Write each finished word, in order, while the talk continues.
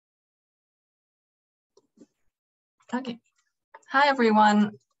Okay. Hi,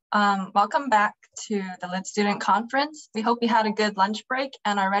 everyone. Welcome back to the LIDS Student Conference. We hope you had a good lunch break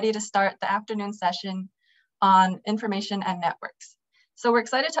and are ready to start the afternoon session on information and networks. So we're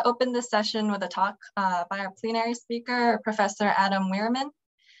excited to open this session with a talk by our plenary speaker, Professor Adam Wierman.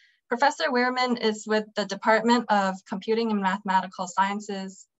 Professor Wierman is with the Department of Computing and Mathematical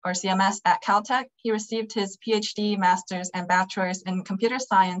Sciences, or CMS, at Caltech. He received his PhD, master's, and bachelor's in computer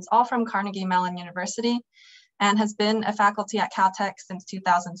science, all from Carnegie Mellon University, and has been a faculty at Caltech since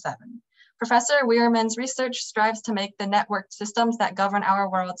 2007. Professor Wierman's research strives to make the networked systems that govern our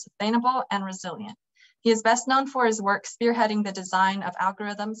world sustainable and resilient. He is best known for his work spearheading the design of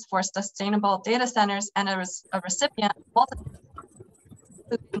algorithms for sustainable data centers and a recipient of multiple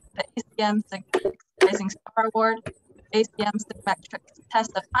including the ACM Sigma Rising Star Award, ACM Sigmetric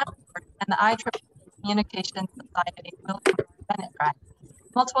Test of Time Award, and the IEEE Communications Society William Bennett Prize,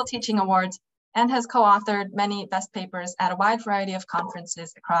 multiple teaching awards, and has co-authored many best papers at a wide variety of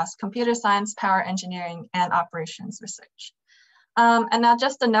conferences across computer science, power engineering, and operations research. And now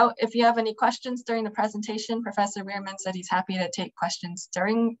just a note, if you have any questions during the presentation, Professor Wierman said he's happy to take questions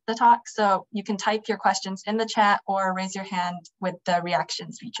during the talk. So you can type your questions in the chat or raise your hand with the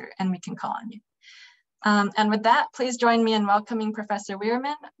reactions feature and we can call on you. And with that, please join me in welcoming Professor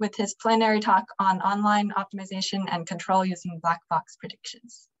Wierman with his plenary talk on online optimization and control using black box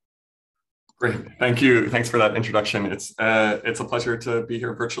predictions. Great, thank you. Thanks for that introduction. It's a pleasure to be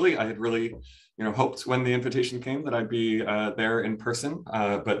here virtually. I had really, hoped when the invitation came that I'd be there in person,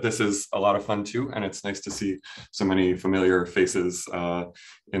 but this is a lot of fun too, and it's nice to see so many familiar faces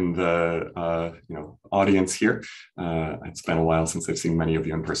in the audience here. It's been a while since I've seen many of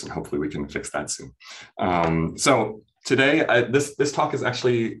you in person. Hopefully, we can fix that soon. So today, this talk is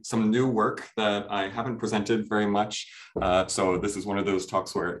actually some new work that I haven't presented very much. So this is one of those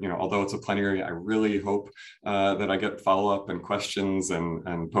talks where, although it's a plenary, I really hope that I get follow-up and questions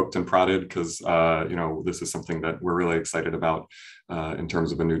and poked and prodded, because, this is something that we're really excited about in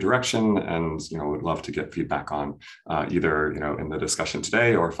terms of a new direction, and, would love to get feedback on either, in the discussion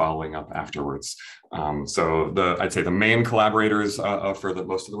today or following up afterwards. So I'd say the main collaborators for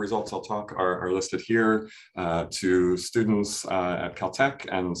most of the results I'll talk are listed here, to students at Caltech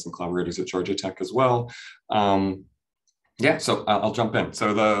and some collaborators at Georgia Tech as well. Yeah, so I'll jump in.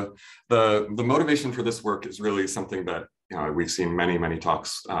 So the motivation for this work is really something that we've seen many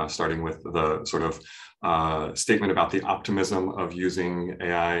talks, starting with the sort of statement about the optimism of using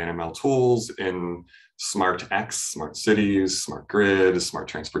AI and ML tools in smart X, smart cities, smart grid, smart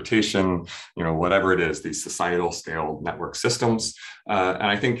transportation, whatever it is, these societal scale network systems. And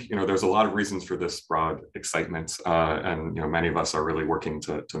I think, there's a lot of reasons for this broad excitement. And, many of us are really working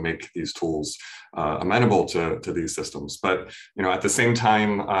to make these tools amenable to these systems. But, at the same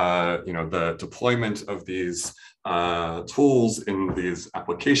time, the deployment of these tools in these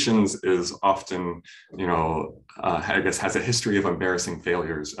applications is often, I guess, has a history of embarrassing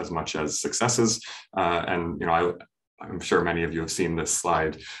failures as much as successes. And I'm sure many of you have seen this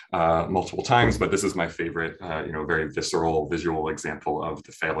slide multiple times, but this is my favorite, very visceral visual example of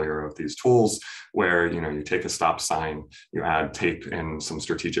the failure of these tools, where you take a stop sign, you add tape in some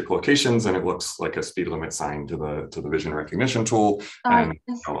strategic locations, and it looks like a speed limit sign to the vision recognition tool. And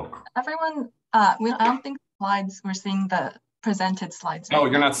everyone, I don't think slides. We're seeing the presented slides. Right. Oh,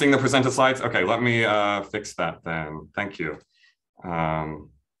 you're not seeing the presented slides? Okay, let me fix that then. Thank you.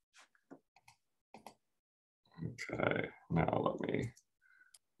 Okay, now let me.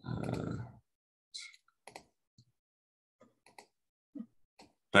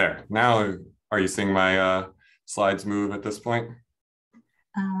 There. Now, are you seeing my slides move at this point?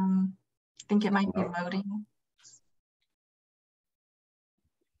 I think it might be loading.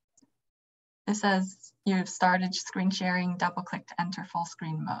 It says you've started screen sharing, double click to enter full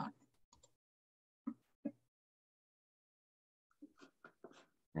screen mode.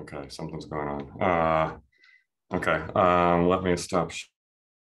 Okay, something's going on. Okay, let me stop.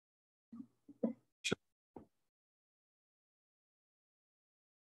 Of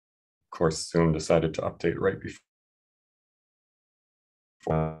course, Zoom decided to update right before.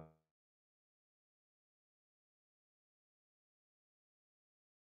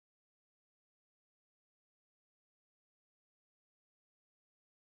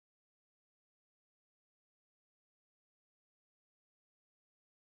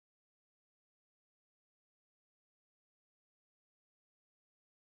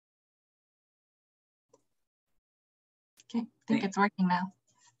 Okay, I think it's working now.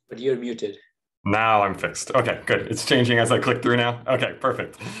 But you're muted. Now I'm fixed. Okay, good. It's changing as I click through now. Okay,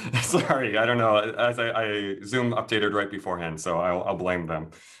 perfect. Sorry, I don't know. As I Zoom updated right beforehand, so I'll blame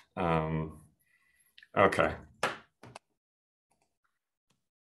them. Okay.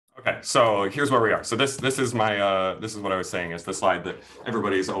 Okay, so here's where we are. So this is my this is what I was saying, is the slide that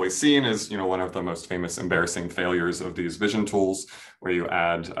everybody's always seen as, one of the most famous embarrassing failures of these vision tools, where you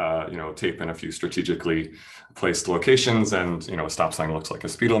add tape in a few strategically placed locations, and a stop sign looks like a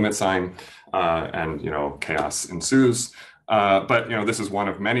speed limit sign, and chaos ensues. But this is one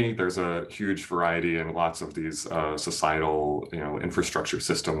of many. There's a huge variety in lots of these societal infrastructure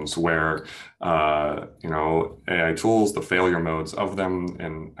systems where AI tools, the failure modes of them,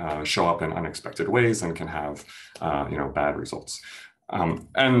 and show up in unexpected ways and can have bad results.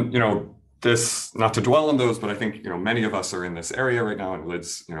 And this, not to dwell on those, but I think many of us are in this area right now, and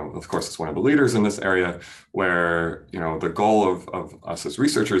LIDS, of course, is one of the leaders in this area, where the goal of us as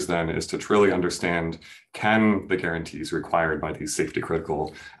researchers then is to truly understand, can the guarantees required by these safety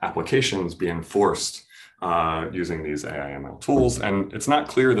critical applications be enforced using these AI/ML tools? And it's not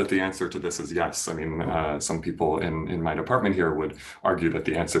clear that the answer to this is yes. I mean, some people in my department here would argue that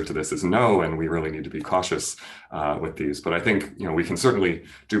the answer to this is no, and we really need to be cautious with these. But I think we can certainly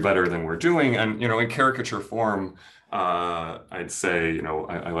do better than we're doing. And in caricature form, I'd say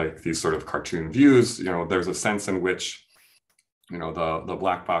I like these sort of cartoon views. There's a sense in which the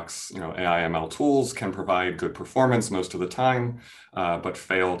black box, AI/ML tools can provide good performance most of the time, but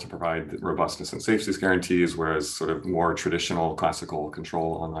fail to provide robustness and safety guarantees, whereas sort of more traditional classical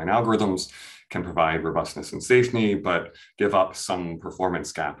control online algorithms can provide robustness and safety, but give up some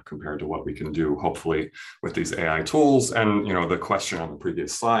performance gap compared to what we can do, hopefully, with these AI tools. And the question on the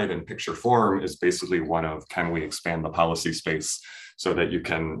previous slide in picture form is basically one of, can we expand the policy space so that you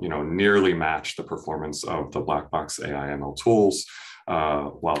can nearly match the performance of the black box AI/ML tools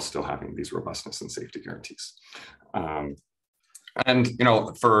while still having these robustness and safety guarantees. And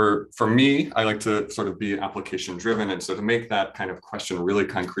for me, I like to sort of be application driven, and so to make that kind of question really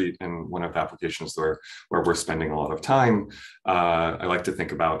concrete in one of the applications where we're spending a lot of time, I like to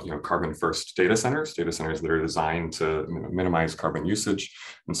think about carbon first data centers that are designed to minimize carbon usage.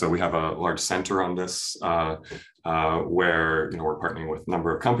 And so we have a large center on this where we're partnering with a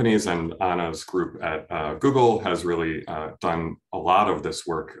number of companies, and Anna's group at Google has really done a lot of this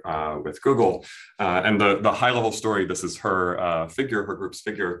work with Google. And the high level story, this is her figure, her group's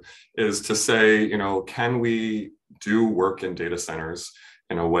figure, is to say, can we do work in data centers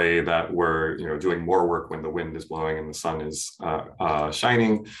in a way that we're doing more work when the wind is blowing and the sun is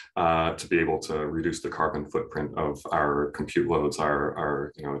shining, to be able to reduce the carbon footprint of our compute loads,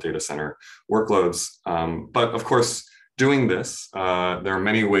 our data center workloads. But of course, doing this, there are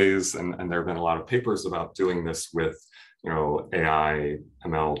many ways, and there have been a lot of papers about doing this with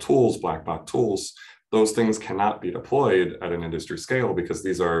AI/ML tools, black box tools. Those things cannot be deployed at an industry scale because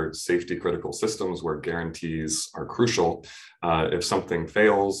these are safety critical systems where guarantees are crucial. If something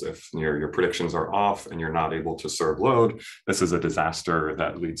fails, if your predictions are off and you're not able to serve load, this is a disaster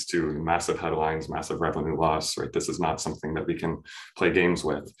that leads to massive headlines, massive revenue loss, right? This is not something that we can play games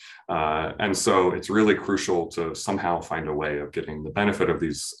with. And so it's really crucial to somehow find a way of getting the benefit of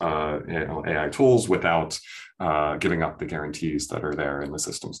these AI tools without giving up the guarantees that are there in the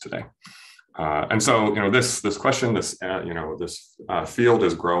systems today. And so, this question, this field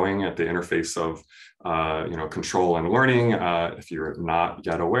is growing at the interface of, control and learning. If you're not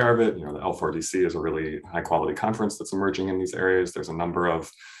yet aware of it, the L4DC is a really high quality conference that's emerging in these areas. There's a number of,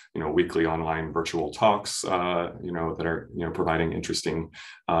 weekly online virtual talks, that are, providing interesting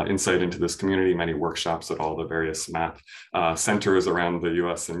insight into this community, many workshops at all the various math centers around the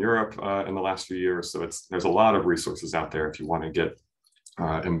US and Europe in the last few years. So there's a lot of resources out there if you want to get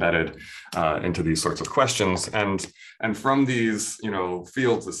embedded into these sorts of questions, and from these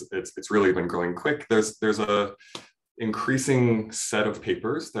fields, it's really been growing quick. There's a increasing set of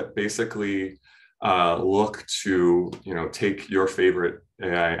papers that basically look to take your favorite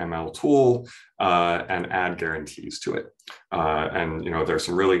AI/ML tool and add guarantees to it. And there's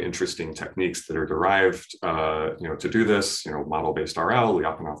some really interesting techniques that are derived to do this. Model-based RL,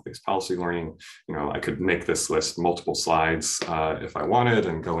 Lyapunov-based policy learning. I could make this list multiple slides if I wanted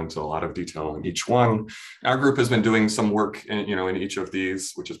and go into a lot of detail in each one. Our group has been doing some work in each of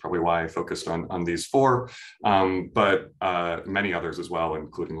these, which is probably why I focused on these four. But many others as well,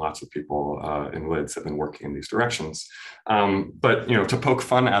 including lots of people in LIDS, have been working in these directions. But to poke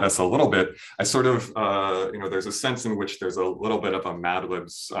fun at us a little bit, I sort of there's a sense in which there's a little bit of a Mad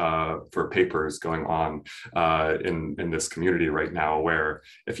Libs for papers going on in this community right now, where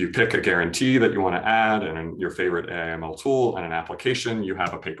if you pick a guarantee that you want to add and your favorite AI/ML tool and an application, you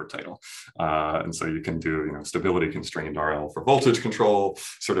have a paper title. And so you can do stability constrained RL for voltage control,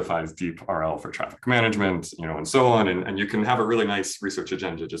 certifies deep RL for traffic management, and so on. And you can have a really nice research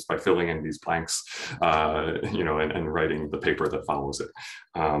agenda just by filling in these blanks, and writing the paper that follows it.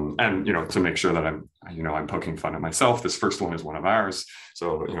 And to make sure that I'm poking fun at myself, this first one is one of ours.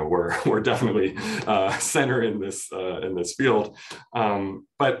 So we're definitely center in this field.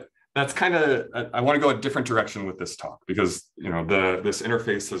 But that's kind of, I want to go a different direction with this talk, because this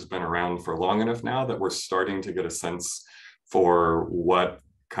interface has been around for long enough now that we're starting to get a sense for what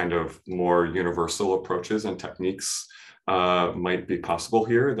kind of more universal approaches and techniques might be possible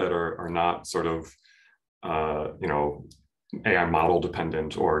here that are not sort of AI model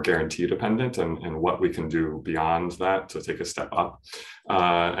dependent or guarantee dependent, and what we can do beyond that to take a step up.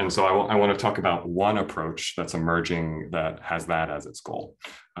 And so I want to talk about one approach that's emerging that has that as its goal.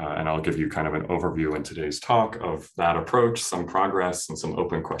 And I'll give you kind of an overview in today's talk of that approach, some progress and some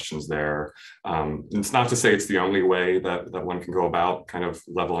open questions there. It's not to say it's the only way that one can go about kind of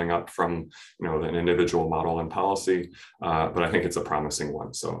leveling up from an individual model and policy, but I think it's a promising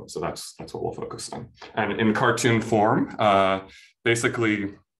one. So that's what we'll focus on. And in cartoon form,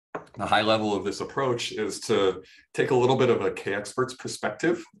 basically, the high level of this approach is to take a little bit of a K-expert's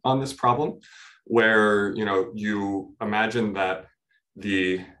perspective on this problem, where you imagine that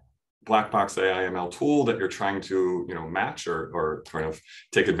the black box AI ML tool that you're trying to match or kind of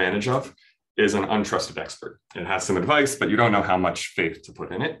take advantage of is an untrusted expert. It has some advice, but you don't know how much faith to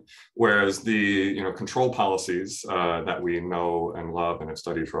put in it. Whereas the control policies that we know and love and have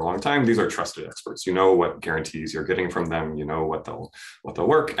studied for a long time, these are trusted experts. You know what guarantees you're getting from them. You know what they'll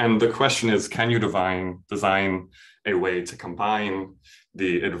work. And the question is, can you design a way to combine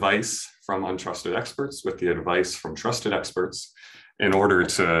the advice from untrusted experts with the advice from trusted experts in order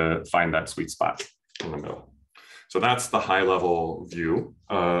to find that sweet spot in the middle? So that's the high level view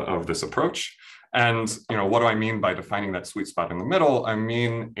of this approach. And what do I mean by defining that sweet spot in the middle? I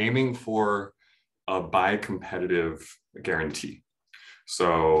mean aiming for a bi-competitive guarantee.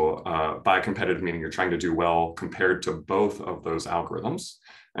 So bi-competitive meaning you're trying to do well compared to both of those algorithms.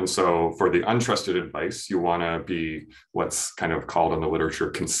 And so for the untrusted advice, you want to be what's kind of called in the literature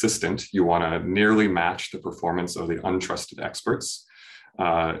consistent. You want to nearly match the performance of the untrusted experts.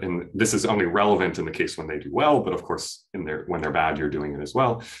 And this is only relevant in the case when they do well, but of course, when they're bad, you're doing it as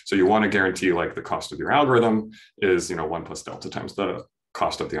well. So you want to guarantee like the cost of your algorithm is 1 plus delta times the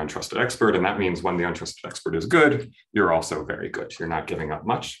cost of the untrusted expert. And that means when the untrusted expert is good, you're also very good. You're not giving up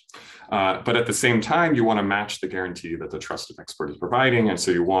much. But at the same time, you want to match the guarantee that the trusted expert is providing. And so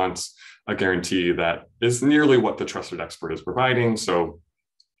you want a guarantee that is nearly what the trusted expert is providing. So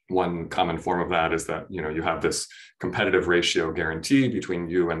one common form of that is that you have this competitive ratio guarantee between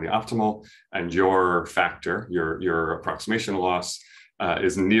you and the optimal, and your factor, your approximation loss,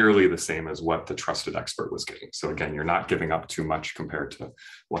 is nearly the same as what the trusted expert was getting. So again, you're not giving up too much compared to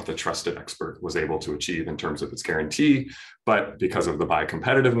what the trusted expert was able to achieve in terms of its guarantee, but because of the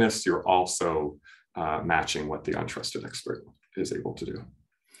bi-competitiveness, you're also matching what the untrusted expert is able to do.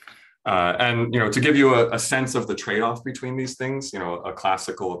 And to give you a sense of the trade-off between these things, a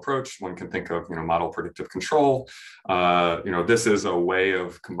classical approach, one can think of model predictive control. This is a way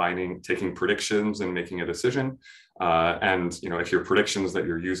of taking predictions and making a decision. And if your predictions that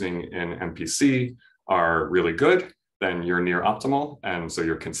you're using in MPC are really good, then you're near optimal, and so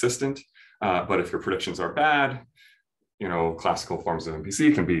you're consistent. But if your predictions are bad, classical forms of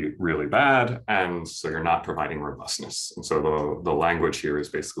MPC can be really bad, and so you're not providing robustness. And so the language here is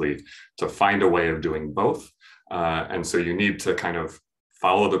basically to find a way of doing both. And so you need to kind of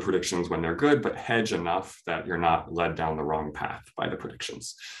follow the predictions when they're good, but hedge enough that you're not led down the wrong path by the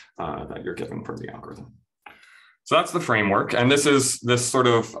predictions that you're given from the algorithm. So that's the framework. And this sort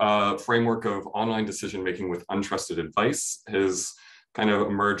of framework of online decision-making with untrusted advice is kind of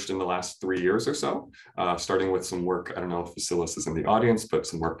emerged in the last 3 years or so, starting with some work. I don't know if Vasilis is in the audience, but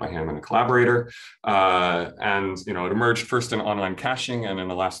some work by him and a collaborator. And it emerged first in online caching, and in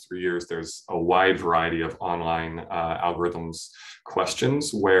the last 3 years, there's a wide variety of online algorithms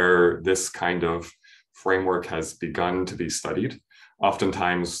questions where this kind of framework has begun to be studied.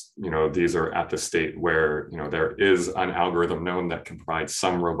 Oftentimes, these are at the state where, there is an algorithm known that can provide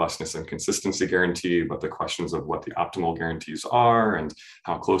some robustness and consistency guarantee, but the questions of what the optimal guarantees are and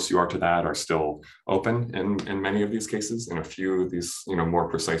how close you are to that are still open in many of these cases. In a few of these, more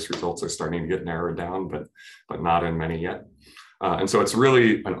precise results are starting to get narrowed down, but not in many yet. And so it's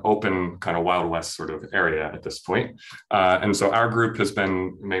really an open kind of Wild West sort of area at this point. And so our group has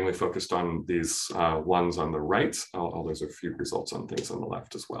been mainly focused on these ones on the right, although there's a few results on things on the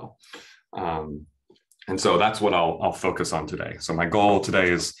left as well. And so that's what I'll focus on today. So my goal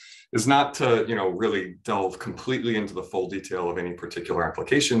today is not to really delve completely into the full detail of any particular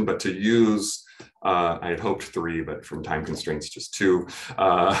application, but to use, I had hoped 3, but from time constraints, just 2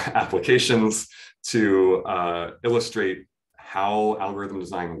 applications to illustrate how algorithm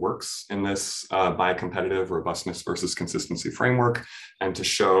design works in this bicompetitive robustness versus consistency framework, and to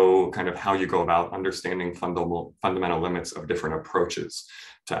show kind of how you go about understanding fundamental limits of different approaches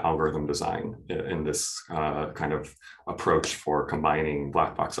to algorithm design in this kind of approach for combining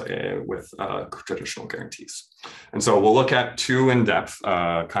black box IA with traditional guarantees. And so we'll look at two in depth,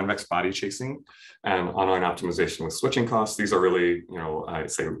 convex body chasing and online optimization with switching costs. These are really, I'd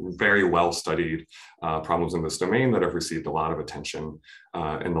say very well studied problems in this domain that have received a lot of attention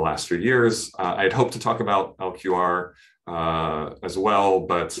in the last few years. I'd hoped to talk about LQR as well,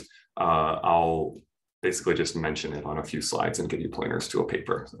 but I'll basically just mention it on a few slides and give you pointers to a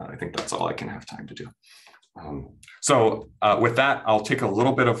paper. I think that's all I can have time to do. So with that, I'll take a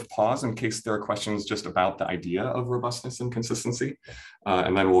little bit of pause in case there are questions just about the idea of robustness and consistency.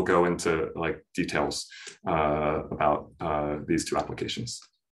 And then we'll go into like details about these two applications.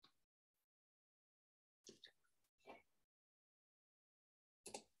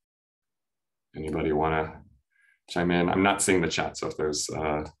 Anybody want to chime in? I'm not seeing the chat, so if there's,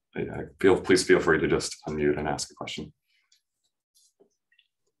 please feel free to just unmute and ask a question.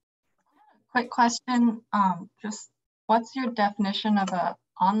 Quick question, just what's your definition of an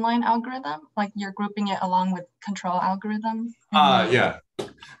online algorithm? Like you're grouping it along with control algorithms? Yeah,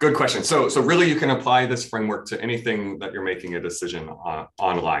 good question. So really you can apply this framework to anything that you're making a decision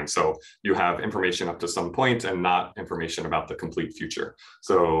online. So you have information up to some point and not information about the complete future.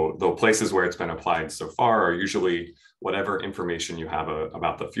 So the places where it's been applied so far are usually whatever information you have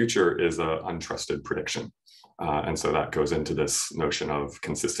about the future is an untrusted prediction. And so that goes into this notion of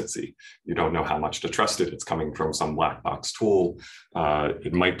consistency. You don't know how much to trust it. It's coming from some black box tool.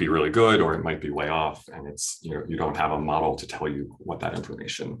 It might be really good or it might be way off. And it's, you don't have a model to tell you what that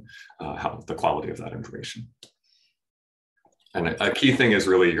information, how the quality of that information. And a key thing is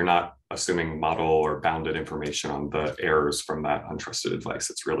really you're not assuming model or bounded information on the errors from that untrusted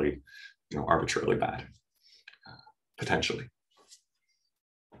advice. It's really, arbitrarily bad, potentially.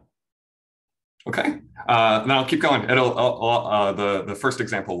 Okay, then I'll keep going. The first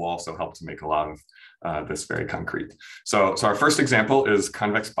example will also help to make a lot of this very concrete. So our first example is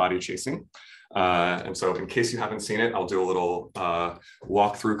convex body chasing. And so in case you haven't seen it, I'll do a little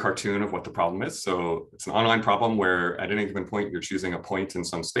walkthrough cartoon of what the problem is. So it's an online problem where at any given point, you're choosing a point in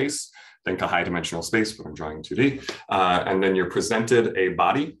some space, think a high dimensional space, but I'm drawing 2D. And then you're presented a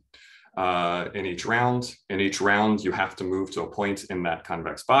body in each round. In each round, you have to move to a point in that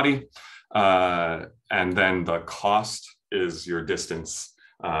convex body. And then the cost is your distance,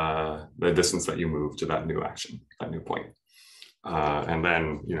 the distance that you move to that new action, that new point. And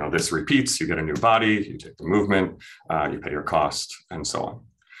then, this repeats, you get a new body, you take the movement, you pay your cost, and so on.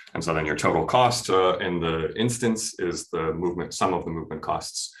 And so then your total cost in the instance is the movement, sum of the movement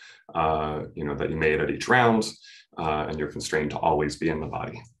costs, that you made at each round, and you're constrained to always be in the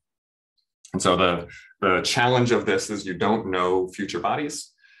body. And so the challenge of this is you don't know future bodies.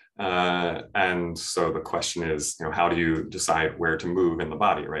 And so the question is, how do you decide where to move in the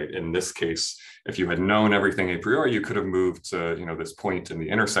body, right? In this case, if you had known everything a priori, you could have moved to, this point in the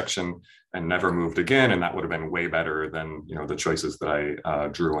intersection and never moved again. And that would have been way better than, the choices that I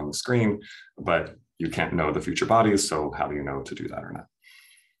drew on the screen, but you can't know the future bodies. So how do you know to do that or not?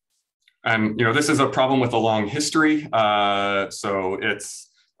 And, this is a problem with a long history. So it's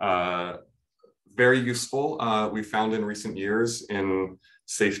very useful. We found in recent years in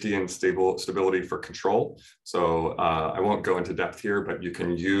safety and stability for control. So I won't go into depth here, but you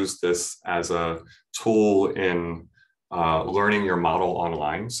can use this as a tool in learning your model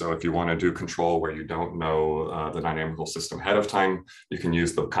online. So if you want to do control where you don't know the dynamical system ahead of time, you can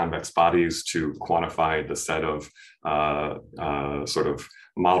use the convex bodies to quantify the set of sort of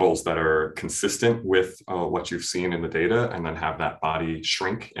models that are consistent with what you've seen in the data, and then have that body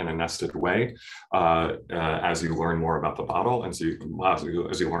shrink in a nested way as you learn more about the model. And so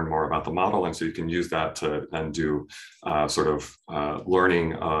as you learn more about the model, and so you can use that to then do sort of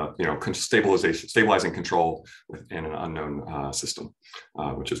learning, stabilizing control within an unknown system,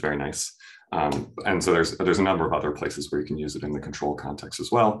 which is very nice. And so there's a number of other places where you can use it in the control context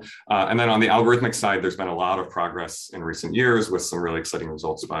as well. And then on the algorithmic side, there's been a lot of progress in recent years with some really exciting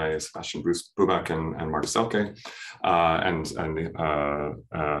results by Sebastian Bubak and Marta Selke, and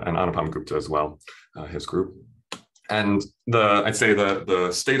Anupam Gupta as well, his group. And I'd say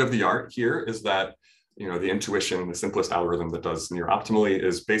the state of the art here is that, the intuition, the simplest algorithm that does near optimally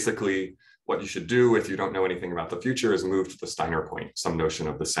is basically what you should do if you don't know anything about the future is move to the Steiner point, some notion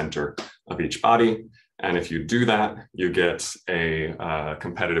of the center of each body. And if you do that, you get a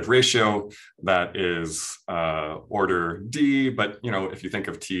competitive ratio that is order D, but if you think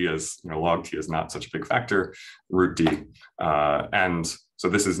of T as, log T is not such a big factor, root D. And so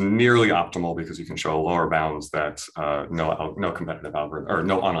this is nearly optimal because you can show lower bounds that no competitive algorithm or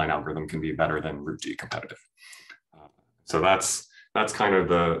no online algorithm can be better than root D competitive. So that's kind of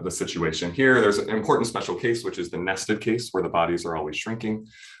the situation here. There's an important special case, which is the nested case where the bodies are always shrinking.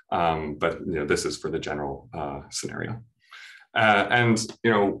 But this is for the general scenario. And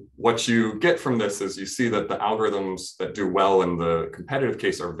what you get from this is you see that the algorithms that do well in the competitive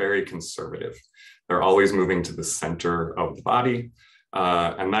case are very conservative. They're always moving to the center of the body.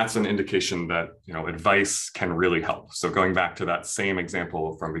 And that's an indication that advice can really help. So going back to that same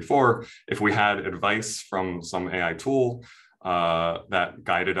example from before, if we had advice from some AI tool that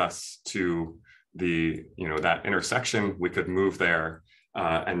guided us to the that intersection, we could move there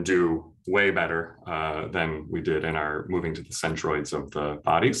and do way better than we did in our moving to the centroids of the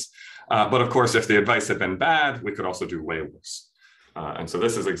bodies. But of course, if the advice had been bad, we could also do way worse. And so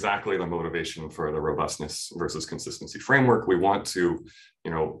this is exactly the motivation for the robustness versus consistency framework. We want to,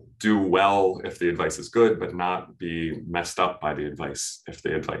 do well if the advice is good, but not be messed up by the advice if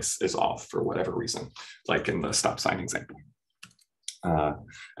the advice is off for whatever reason, like in the stop sign example.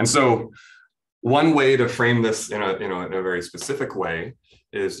 And so one way to frame this in a very specific way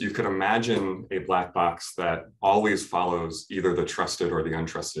is you could imagine a black box that always follows either the trusted or the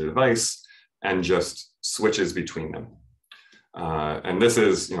untrusted advice and just switches between them. And this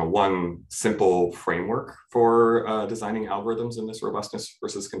is one simple framework for designing algorithms in this robustness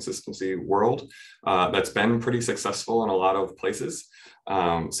versus consistency world that's been pretty successful in a lot of places.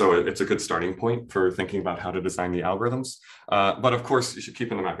 So it's a good starting point for thinking about how to design the algorithms. But of course, you should keep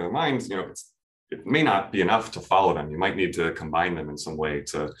in the back of the mind, it may not be enough to follow them. You might need to combine them in some way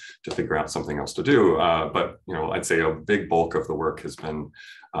to figure out something else to do. But I'd say a big bulk of the work has been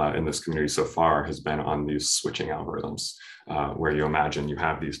in this community so far has been on these switching algorithms, where you imagine you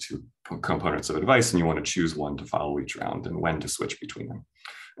have these two components of advice and you want to choose one to follow each round and when to switch between them.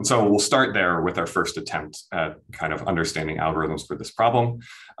 And so we'll start there with our first attempt at kind of understanding algorithms for this problem.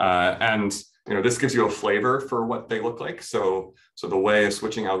 And this gives you a flavor for what they look like. So the way a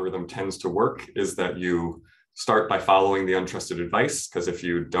switching algorithm tends to work is that you start by following the untrusted advice, because if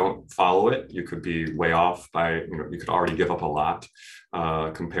you don't follow it, you could be way off by, you could already give up a lot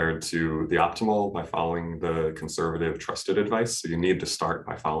compared to the optimal by following the conservative trusted advice. So you need to start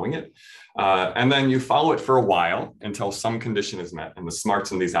by following it. And then you follow it for a while until some condition is met. And the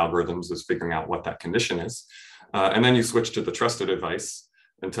smarts in these algorithms is figuring out what that condition is. And then you switch to the trusted advice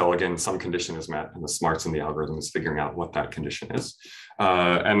until, again, some condition is met and the smarts in the algorithm is figuring out what that condition is.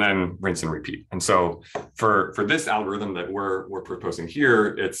 And then rinse and repeat. And so for this algorithm that we're proposing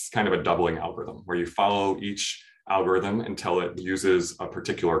here, it's kind of a doubling algorithm where you follow each algorithm until it uses a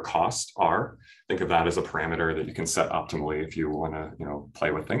particular cost, R. Think of that as a parameter that you can set optimally if you want to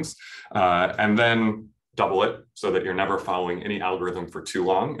play with things. And then double it so that you're never following any algorithm for too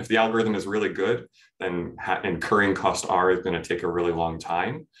long. If the algorithm is really good, then incurring cost R is going to take a really long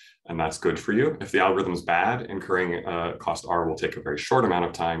time, and that's good for you. If the algorithm is bad, incurring cost R will take a very short amount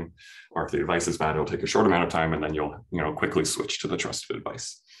of time, or if the advice is bad, it'll take a short amount of time, and then you'll quickly switch to the trusted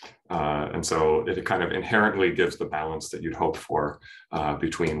advice. And so it kind of inherently gives the balance that you'd hope for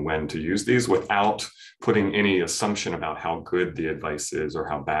between when to use these without putting any assumption about how good the advice is or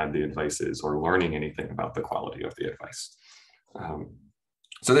how bad the advice is or learning anything about the quality of the advice.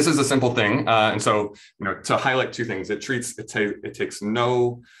 So this is a simple thing. And so, to highlight two things, it takes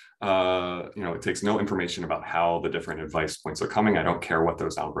no information about how the different advice points are coming. I don't care what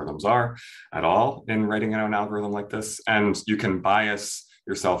those algorithms are at all in writing an algorithm like this. And you can bias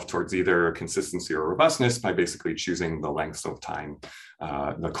yourself towards either consistency or robustness by basically choosing the lengths of time,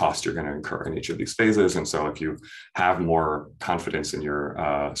 the cost you're going to incur in each of these phases. And so if you have more confidence in your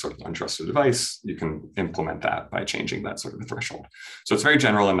sort of untrusted advice, you can implement that by changing that sort of threshold. So it's very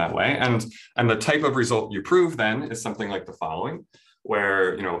general in that way. And the type of result you prove then is something like the following,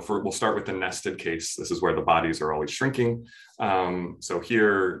 where, we'll start with the nested case. This is where the bodies are always shrinking. So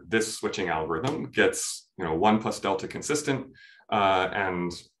here, this switching algorithm gets, 1 plus delta consistent,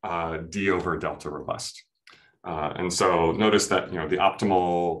 and D over delta robust. And so notice that, the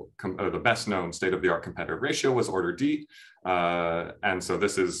optimal, the best known state-of-the-art competitive ratio was order D. And so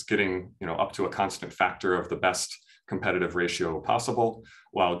this is getting, up to a constant factor of the best competitive ratio possible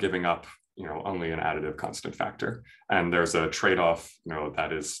while giving up, only an additive constant factor. And there's a trade-off,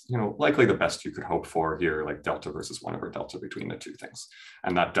 that is, likely the best you could hope for here, like delta versus 1 over delta between the two things.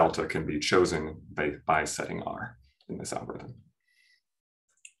 And that delta can be chosen by setting R in this algorithm.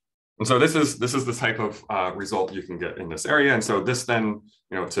 And so this is the type of result you can get in this area. And so this then,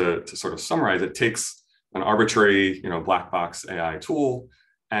 to sort of summarize, it takes an arbitrary, black box AI tool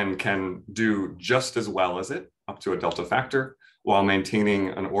and can do just as well as it up to a delta factor while maintaining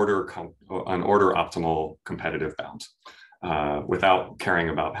an order optimal competitive bound without caring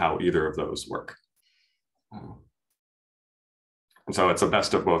about how either of those work. And so it's a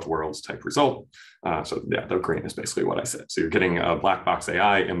best of both worlds type result. So yeah, the green is basically what I said. So you're getting a black box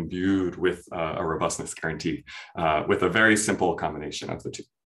AI imbued with a robustness guarantee with a very simple combination of the two.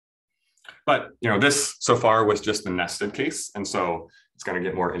 But this so far was just the nested case. And so it's going to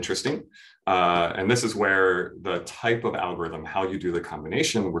get more interesting. And this is where the type of algorithm, how you do the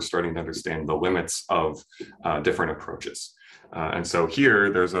combination, we're starting to understand the limits of different approaches. And so here,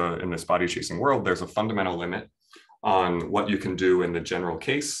 in this body chasing world, there's a fundamental limit on what you can do in the general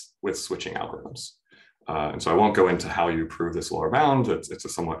case with switching algorithms. And so I won't go into how you prove this lower bound. It's a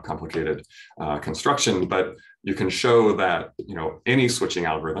somewhat complicated construction, but you can show that any switching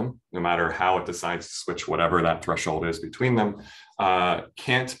algorithm, no matter how it decides to switch whatever that threshold is between them,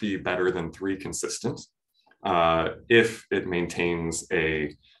 can't be better than 3 consistent if it maintains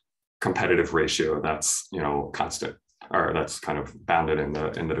a competitive ratio that's constant, or that's kind of bounded in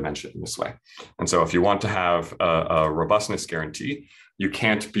the dimension in this way. And so if you want to have a robustness guarantee, you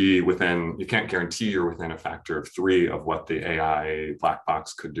can't guarantee you're within a factor of 3 of what the AI black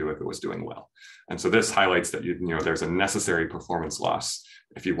box could do if it was doing well. And so this highlights that there's a necessary performance loss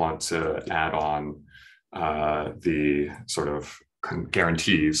if you want to add on the sort of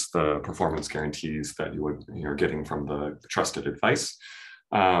guarantees, the performance guarantees that you're getting from the trusted advice.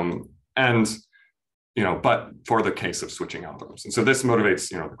 But for the case of switching algorithms. And so this motivates,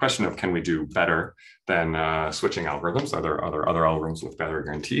 the question of, can we do better than switching algorithms? Are there other algorithms with better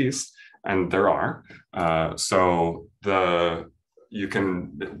guarantees? And there are.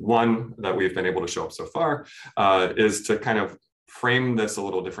 One that we've been able to show up so far is to kind of frame this a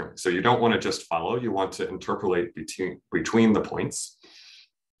little differently. So you don't want to just follow, you want to interpolate between the points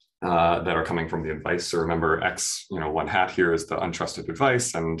that are coming from the advice. So remember, X, one hat here is the untrusted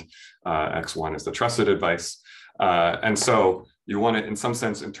advice, and X1 is the trusted advice. And so you want to, in some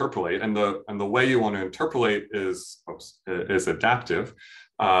sense, interpolate, and the way you want to interpolate is adaptive,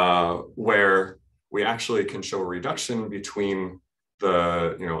 where we actually can show a reduction between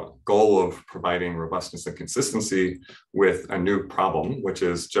the goal of providing robustness and consistency with a new problem, which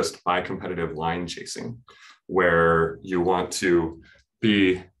is just bicompetitive line chasing, where you want to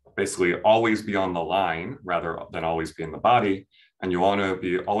basically always be on the line rather than always be in the body. And you want to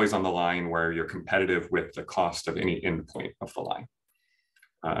be always on the line where you're competitive with the cost of any endpoint of the line.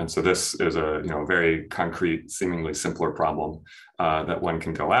 And so this is a very concrete, seemingly simpler problem that one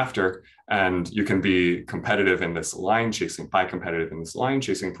can go after. And you can be competitive in this line chasing, bicompetitive in this line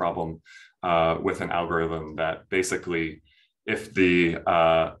chasing problem with an algorithm that basically, if the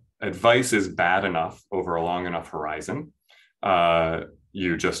advice is bad enough over a long enough horizon,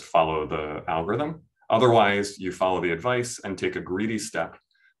 you just follow the algorithm. Otherwise, you follow the advice and take a greedy step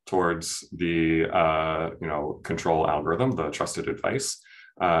towards the control algorithm, the trusted advice.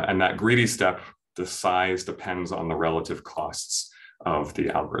 And that greedy step, the size depends on the relative costs of the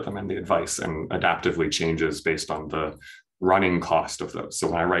algorithm and the advice, and adaptively changes based on the running cost of those. So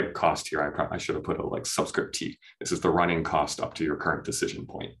when I write cost here, I should have put a subscript T. This is the running cost up to your current decision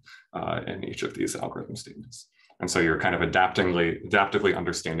point in each of these algorithm statements. And so you're kind of adaptively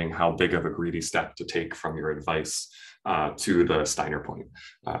understanding how big of a greedy step to take from your advice to the Steiner point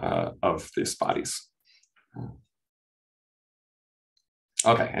of these bodies.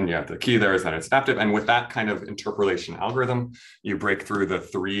 Okay, and yeah, the key there is that it's adaptive. And with that kind of interpolation algorithm, you break through the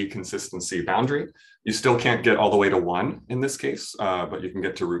 3 consistency boundary. You still can't get all the way to 1 in this case, but you can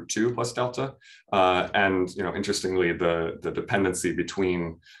get to root 2 plus delta. And interestingly, the dependency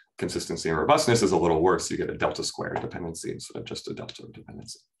between consistency and robustness is a little worse. You get a delta squared dependency instead of just a delta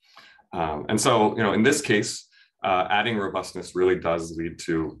dependency. And so, in this case, adding robustness really does lead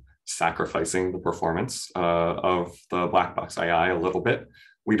to sacrificing the performance of the black box AI a little bit.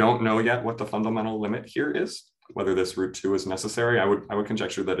 We don't know yet what the fundamental limit here is, whether this root 2 is necessary. I would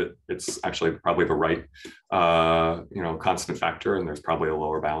conjecture that it's actually probably the right constant factor, and there's probably a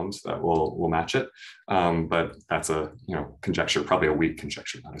lower bound that will match it. But that's a conjecture, probably a weak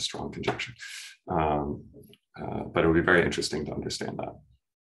conjecture, not a strong conjecture. But it would be very interesting to understand that.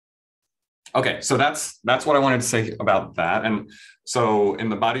 Okay, so that's what I wanted to say about that. And so in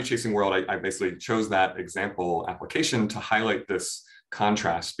the body chasing world, I basically chose that example application to highlight this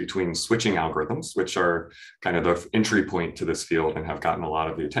contrast between switching algorithms, which are kind of the entry point to this field and have gotten a lot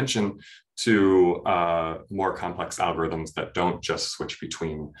of the attention, to more complex algorithms that don't just switch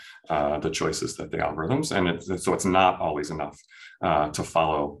between the choices that the algorithms, and so it's not always enough to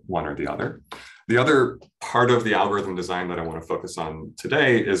follow one or the other. The other part of the algorithm design that I want to focus on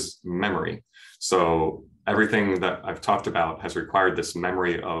today is memory. So everything that I've talked about has required this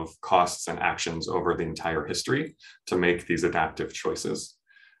memory of costs and actions over the entire history to make these adaptive choices.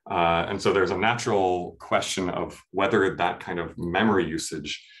 And so there's a natural question of whether that kind of memory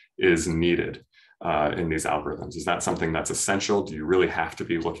usage is needed in these algorithms. Is that something that's essential? Do you really have to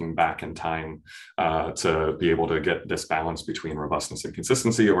be looking back in time to be able to get this balance between robustness and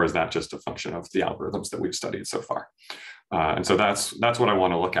consistency, or is that just a function of the algorithms that we've studied so far? And so that's what I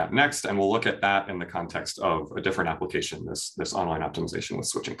want to look at next, and we'll look at that in the context of a different application, this online optimization with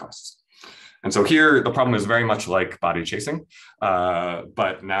switching costs. And so here, the problem is very much like body chasing,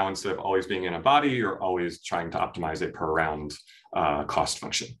 but now instead of always being in a body, you're always trying to optimize a per round cost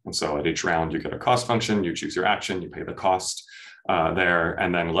function. And so at each round, you get a cost function, you choose your action, you pay the cost there,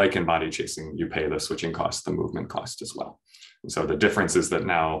 and then like in body chasing, you pay the switching cost, the movement cost as well. And so the difference is that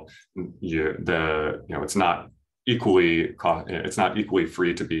now it's not equally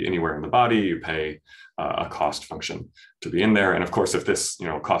free to be anywhere in the body. You pay a cost function to be in there. And of course, if this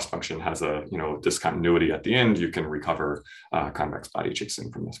cost function has a discontinuity at the end, you can recover convex body chasing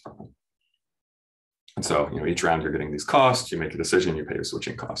from this problem. And so each round you're getting these costs, you make a decision, you pay a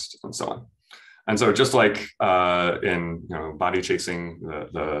switching cost, and so on. And so just like in body chasing,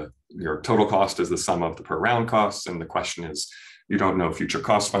 your total cost is the sum of the per round costs. And the question is, you don't know future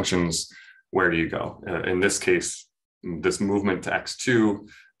cost functions, where do you go? In this case, this movement to X2, to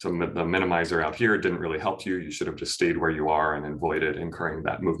the minimizer out here, didn't really help you. You should have just stayed where you are and avoided incurring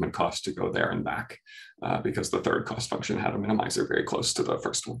that movement cost to go there and back, because the third cost function had a minimizer very close to the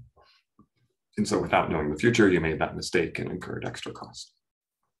first one. And so without knowing the future, you made that mistake and incurred extra cost.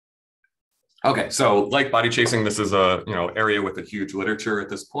 Okay, so like body chasing, this is a area with a huge literature at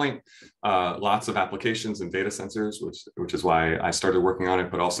this point, lots of applications and data sensors, which is why I started working on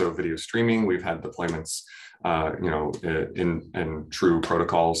it, but also video streaming. We've had deployments, in true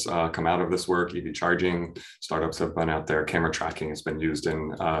protocols come out of this work. EV charging, startups have been out there. Camera tracking has been used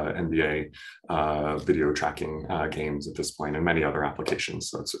in NBA video tracking games at this point, and many other applications.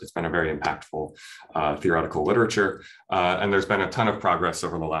 So it's been a very impactful theoretical literature, and there's been a ton of progress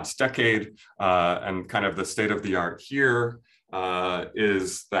over the last decade. And kind of the state of the art here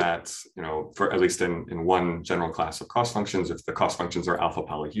is that, for at least in one general class of cost functions, if the cost functions are alpha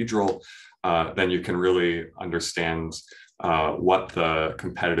polyhedral, then you can really understand what the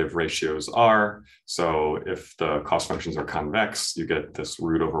competitive ratios are. So if the cost functions are convex, you get this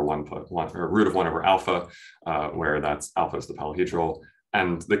root of 1 over alpha, where that's alpha is the polyhedral.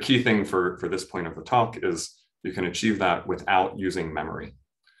 And the key thing for this point of the talk is you can achieve that without using memory.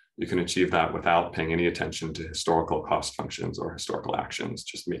 You can achieve that without paying any attention to historical cost functions or historical actions,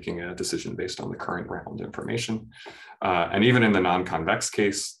 just making a decision based on the current round information. And even in the non-convex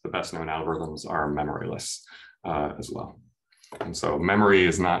case, the best known algorithms are memoryless as well. And so memory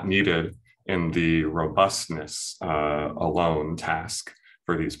is not needed in the robustness alone task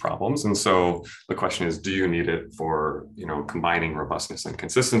for these problems. And so the question is, do you need it for combining robustness and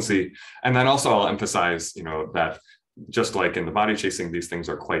consistency? And then also I'll emphasize that just like in the body chasing, these things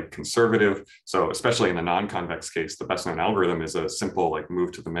are quite conservative. So especially in the non-convex case, the best known algorithm is a simple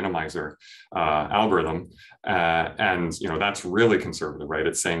move to the minimizer algorithm. And that's really conservative, right?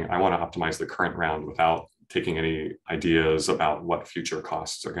 It's saying, I want to optimize the current round without taking any ideas about what future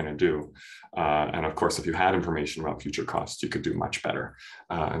costs are going to do. And of course, if you had information about future costs, you could do much better.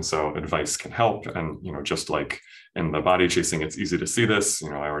 And so advice can help. And just like in the body chasing, it's easy to see this. I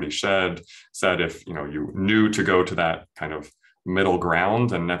already said if you knew to go to that kind of middle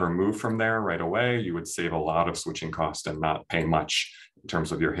ground and never move from there right away, you would save a lot of switching cost and not pay much in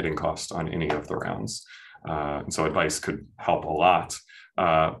terms of your hitting cost on any of the rounds. And so advice could help a lot.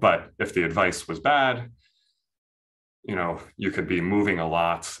 But if the advice was bad, you could be moving a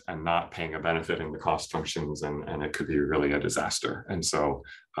lot and not paying a benefit in the cost functions, and it could be really a disaster. And so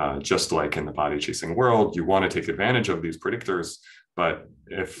just like in the body chasing world, you want to take advantage of these predictors, but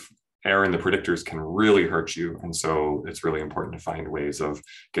if error in the predictors can really hurt you. And so it's really important to find ways of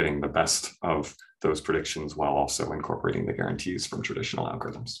getting the best of those predictions while also incorporating the guarantees from traditional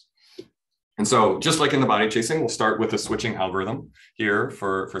algorithms. And so just like in the body chasing, we'll start with a switching algorithm here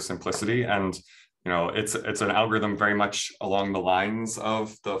for simplicity. And it's an algorithm very much along the lines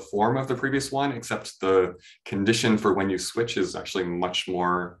of the form of the previous one, except the condition for when you switch is actually much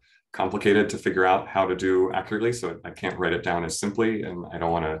more complicated to figure out how to do accurately, so I can't write it down as simply, and I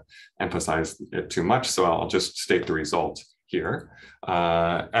don't want to emphasize it too much, so I'll just state the result here.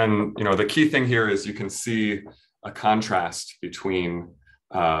 And the key thing here is you can see a contrast between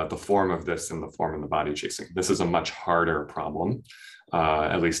the form of this and the form of the body chasing. This is a much harder problem,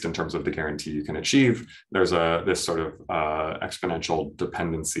 at least in terms of the guarantee you can achieve. There's this sort of exponential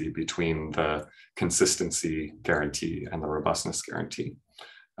dependency between the consistency guarantee and the robustness guarantee.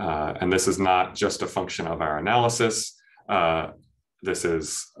 And this is not just a function of our analysis. This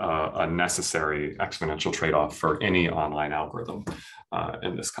is a necessary exponential trade-off for any online algorithm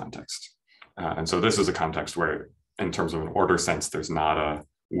in this context. And so this is a context where, in terms of an order sense, there's not a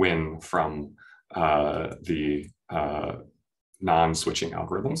win from the non-switching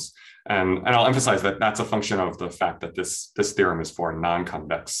algorithms. And I'll emphasize that that's a function of the fact that this theorem is for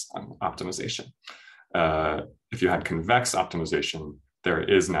non-convex optimization. If you had convex optimization, there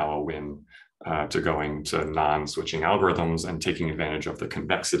is now a win to going to non-switching algorithms and taking advantage of the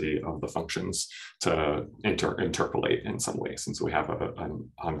convexity of the functions to interpolate in some ways. And so we have an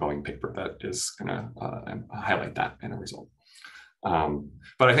ongoing paper that is going to highlight that in a result.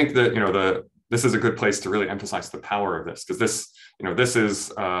 But I think that this is a good place to really emphasize the power of this, because this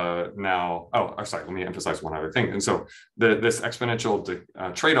is now. Oh, sorry. Let me emphasize one other thing. And so this exponential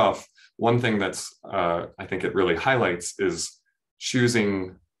trade-off. One thing that's I think it really highlights is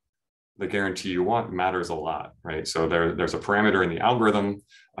choosing the guarantee you want matters a lot, right? So there's a parameter in the algorithm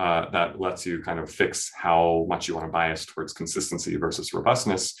that lets you kind of fix how much you want to bias towards consistency versus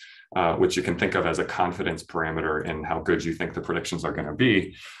robustness, which you can think of as a confidence parameter in how good you think the predictions are going to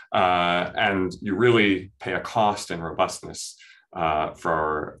be. And you really pay a cost in robustness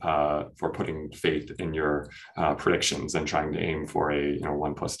for putting faith in your predictions and trying to aim for a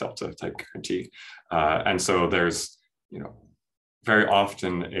 1 plus delta type guarantee. And so there's very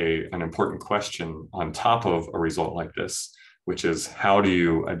often an important question on top of a result like this, which is how do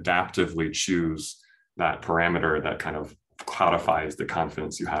you adaptively choose that parameter that kind of codifies the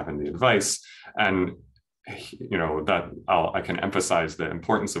confidence you have in the advice. And I can emphasize the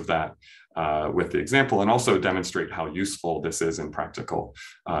importance of that with the example, and also demonstrate how useful this is in practical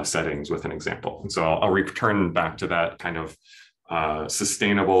settings with an example. And so I'll return back to that kind of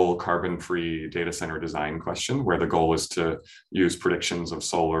sustainable carbon-free data center design question, where the goal is to use predictions of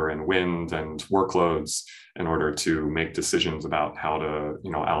solar and wind and workloads in order to make decisions about how to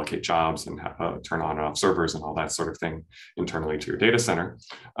allocate jobs and turn on and off servers and all that sort of thing internally to your data center.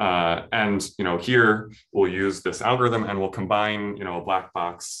 And here we'll use this algorithm and we'll combine a black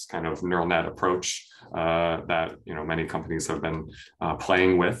box kind of neural net approach that many companies have been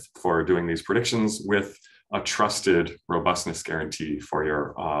playing with for doing these predictions with a trusted robustness guarantee for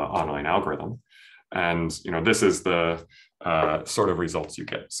your online algorithm. And this is the sort of results you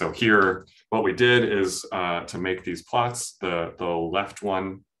get. So here, what we did is to make these plots, the left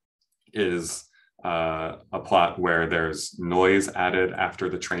one is a plot where there's noise added after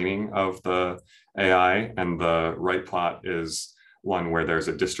the training of the AI, and the right plot is one where there's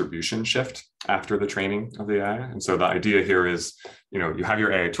a distribution shift after the training of the AI. And so the idea here is, you have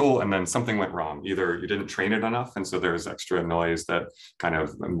your AI tool and then something went wrong. Either you didn't train it enough, and so there's extra noise that kind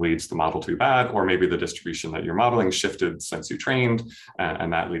of leads the model to be bad, or maybe the distribution that you're modeling shifted since you trained,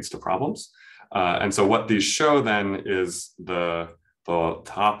 and that leads to problems. And so what these show then is the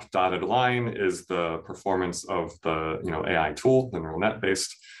top dotted line is the performance of the AI tool, the neural net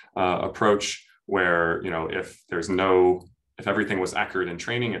based approach, where if everything was accurate in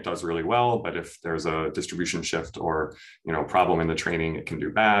training, it does really well. But if there's a distribution shift or problem in the training, it can do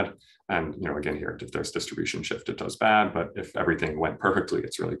bad. And again here, if there's distribution shift, it does bad. But if everything went perfectly,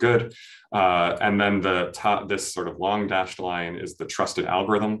 it's really good. And then this sort of long dashed line is the trusted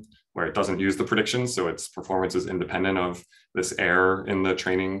algorithm, where it doesn't use the predictions, so its performance is independent of this error in the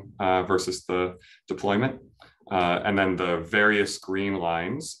training versus the deployment. And then the various green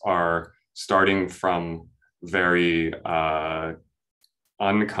lines are starting from very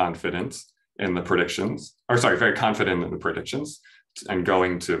unconfident in the predictions, very confident in the predictions, and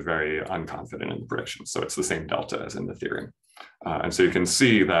going to very unconfident in the predictions. So it's the same delta as in the theorem. And so you can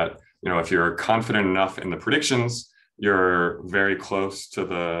see that, if you're confident enough in the predictions, you're very close to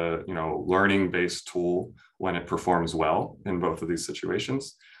the, learning-based tool when it performs well in both of these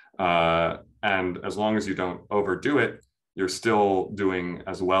situations. And as long as you don't overdo it, you're still doing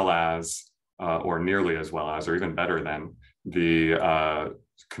as well as or nearly as well as, or even better than the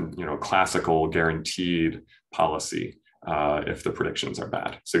classical guaranteed policy if the predictions are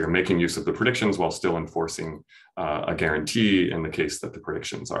bad. So you're making use of the predictions while still enforcing a guarantee in the case that the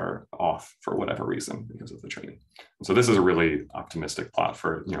predictions are off for whatever reason because of the training. And so this is a really optimistic plot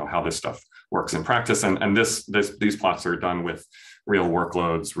for how this stuff works in practice. And these plots are done with real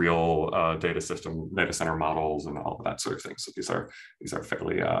workloads, real data center models, and all of that sort of thing. So these are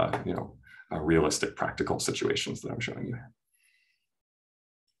fairly realistic, practical situations that I'm showing you here.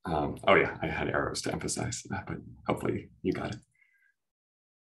 Oh yeah, I had arrows to emphasize that, but hopefully you got it.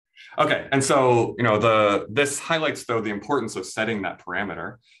 Okay, and so this highlights though the importance of setting that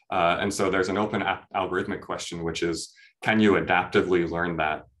parameter. And so there's an open algorithmic question, which is, can you adaptively learn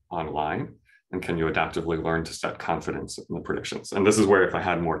that online? And can you adaptively learn to set confidence in the predictions? And this is where, if I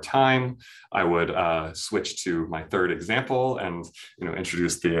had more time, I would switch to my third example and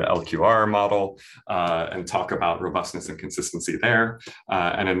introduce the LQR model and talk about robustness and consistency there.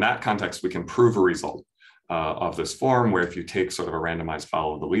 And in that context, we can prove a result of this form, where if you take sort of a randomized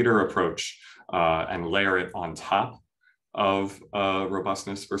follow the leader approach and layer it on top of a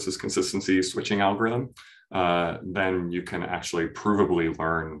robustness versus consistency switching algorithm, then you can actually provably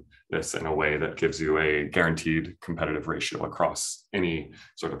learn this in a way that gives you a guaranteed competitive ratio across any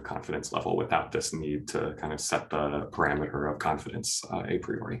sort of confidence level without this need to kind of set the parameter of confidence a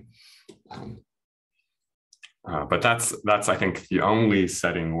priori. But that's I think the only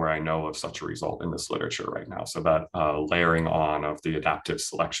setting where I know of such a result in this literature right now. So that layering on of the adaptive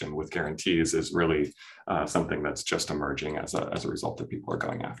selection with guarantees is really something that's just emerging as a result that people are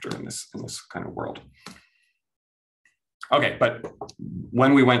going after in this kind of world. Okay, but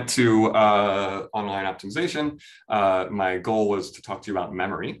when we went to online optimization, my goal was to talk to you about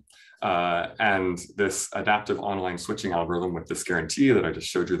memory. And this adaptive online switching algorithm with this guarantee that I just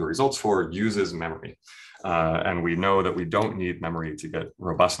showed you the results for uses memory. And we know that we don't need memory to get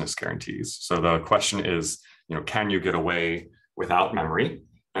robustness guarantees. So the question is, can you get away without memory?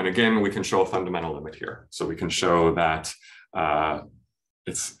 And again, we can show a fundamental limit here. So we can show that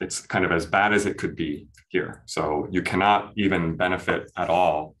it's kind of as bad as it could be here. So you cannot even benefit at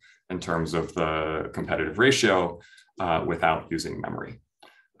all in terms of the competitive ratio without using memory.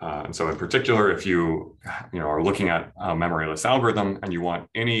 And so in particular, if you are looking at a memoryless algorithm and you want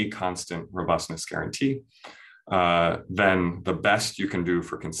any constant robustness guarantee, then the best you can do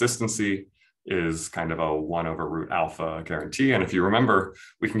for consistency is kind of a 1 over root alpha guarantee. And if you remember,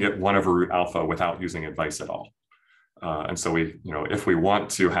 we can get 1 over root alpha without using advice at all. And so if we want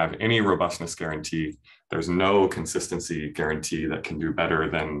to have any robustness guarantee, there's no consistency guarantee that can do better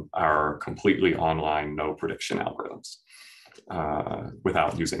than our completely online no prediction algorithms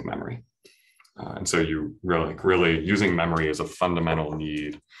without using memory. And so you really using memory is a fundamental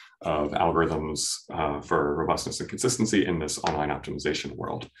need of algorithms for robustness and consistency in this online optimization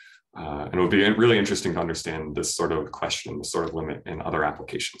world. And it would be really interesting to understand this sort of question, this sort of limit in other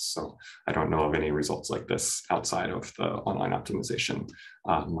applications. So I don't know of any results like this outside of the online optimization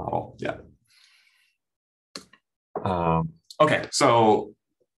model yet. Okay, so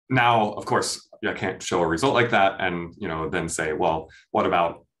now, of course, I can't show a result like that and then say, well, what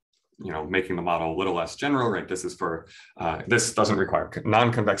about making the model a little less general, right? This is for, this doesn't require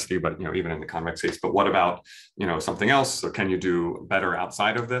non-convexity, but even in the convex case, but what about, something else? So can you do better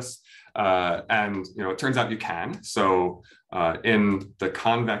outside of this? And, it turns out you can. So in the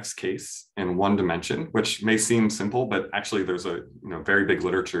convex case in one dimension, which may seem simple, but actually there's a very big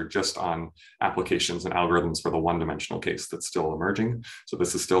literature just on applications and algorithms for the one-dimensional case that's still emerging. So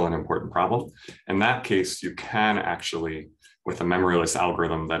this is still an important problem. In that case, you can actually, with a memoryless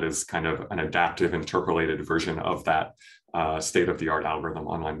algorithm that is kind of an adaptive interpolated version of that state-of-the-art algorithm,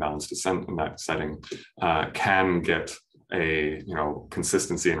 online balanced descent in that setting, can get a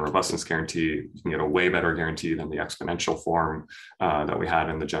consistency and robustness guarantee. You can get a way better guarantee than the exponential form that we had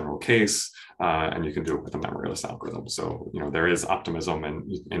in the general case, and you can do it with a memoryless algorithm. So there is optimism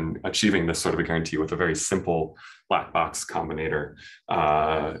in achieving this sort of a guarantee with a very simple black box combinator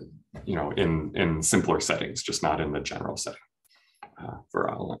in simpler settings, just not in the general setting for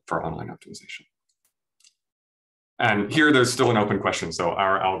online optimization. And here there's still an open question. So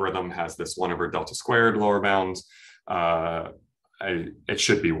our algorithm has this 1 over delta squared lower bound. It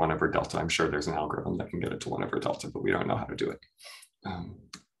should be 1 over delta. I'm sure there's an algorithm that can get it to 1 over delta, but we don't know how to do it.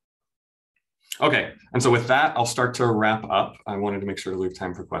 Okay, and so with that, I'll start to wrap up. I wanted to make sure to leave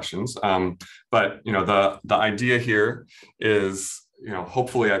time for questions. But the idea here is,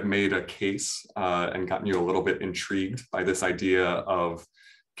 hopefully I've made a case and gotten you a little bit intrigued by this idea of,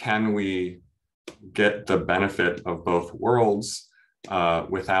 can we get the benefit of both worlds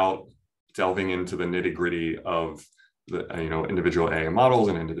without delving into the nitty-gritty of the individual AI models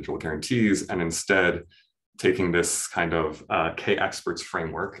and individual guarantees, and instead taking this kind of K-experts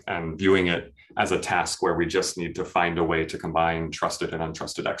framework and viewing it as a task where we just need to find a way to combine trusted and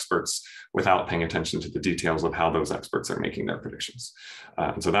untrusted experts without paying attention to the details of how those experts are making their predictions.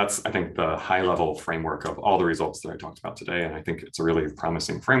 And so that's, I think, the high-level framework of all the results that I talked about today. And I think it's a really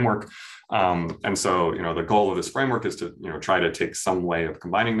promising framework. And so, the goal of this framework is to, try to take some way of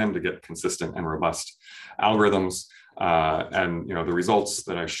combining them to get consistent and robust algorithms. And the results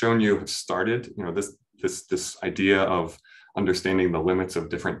that I've shown you have started, this idea of understanding the limits of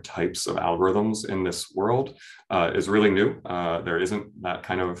different types of algorithms in this world is really new. There isn't that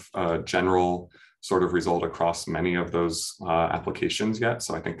kind of general sort of result across many of those applications yet.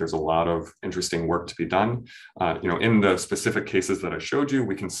 So I think there's a lot of interesting work to be done. In the specific cases that I showed you,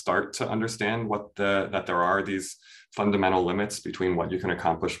 we can start to understand that there are these fundamental limits between what you can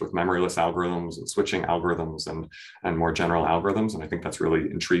accomplish with memoryless algorithms and switching algorithms and more general algorithms. And I think that's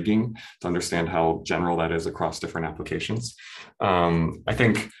really intriguing to understand how general that is across different applications. I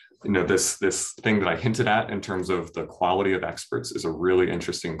think this thing that I hinted at in terms of the quality of experts is a really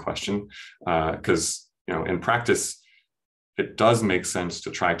interesting question, because in practice, it does make sense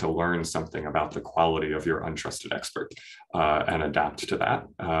to try to learn something about the quality of your untrusted expert and adapt to that.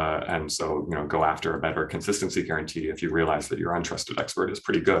 And so, go after a better consistency guarantee if you realize that your untrusted expert is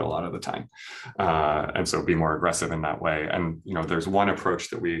pretty good a lot of the time. And so be more aggressive in that way. And, there's one approach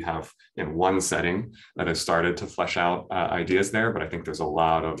that we have in one setting that has started to flesh out ideas there, but I think there's a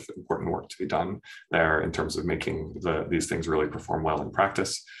lot of important work to be done there in terms of making these things really perform well in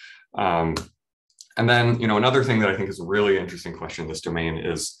practice. And then, another thing that I think is a really interesting question in this domain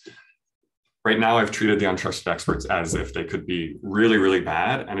is, right now I've treated the untrusted experts as if they could be really, really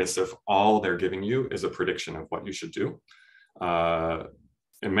bad, and as if all they're giving you is a prediction of what you should do.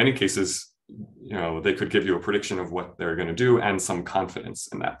 In many cases, they could give you a prediction of what they're going to do and some confidence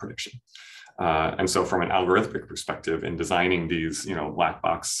in that prediction. And so from an algorithmic perspective, in designing these, black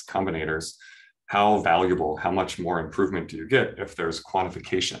box combinators, how valuable, how much more improvement do you get if there's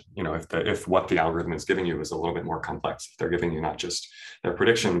quantification? If what the algorithm is giving you is a little bit more complex, if they're giving you not just their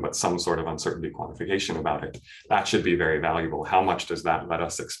prediction, but some sort of uncertainty quantification about it, that should be very valuable. How much does that let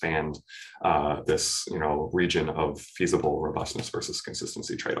us expand this, region of feasible robustness versus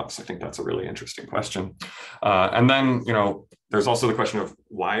consistency trade-offs? I think that's a really interesting question. And then, there's also the question of,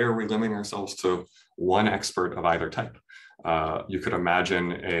 why are we limiting ourselves to one expert of either type? You could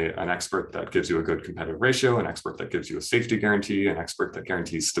imagine an expert that gives you a good competitive ratio, an expert that gives you a safety guarantee, an expert that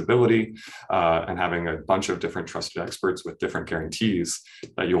guarantees stability, and having a bunch of different trusted experts with different guarantees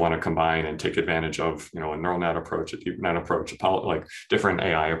that you want to combine and take advantage of, a neural net approach, a deep net approach, like different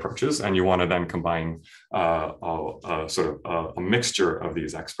AI approaches. And you want to then combine a mixture of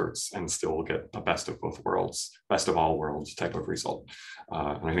these experts and still get a best of both worlds, best of all worlds type of result.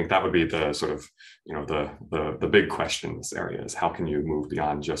 And I think that would be the sort of, the big question in this area is, how can you move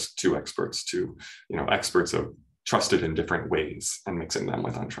beyond just two experts to, experts of trusted in different ways and mixing them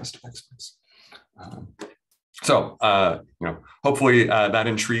with untrusted experts. So, hopefully that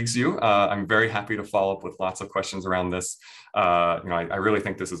intrigues you. I'm very happy to follow up with lots of questions around this. I really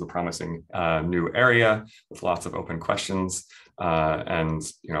think this is a promising new area with lots of open questions. And,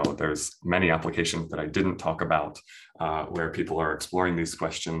 there's many applications that I didn't talk about where people are exploring these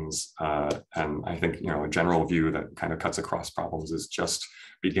questions. And I think, a general view that kind of cuts across problems is just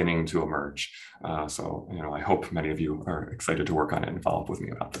beginning to emerge. So, I hope many of you are excited to work on it and follow up with me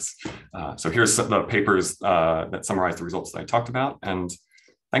about this. So here's the papers that summarize the results that I talked about, and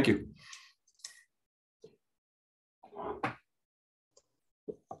thank you.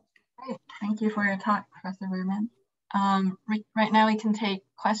 Great. Thank you for your talk, Professor Wierman. Right now we can take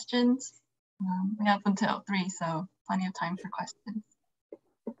questions. We have until 3, so plenty of time for questions.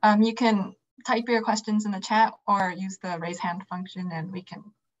 You can type your questions in the chat or use the raise hand function, and we can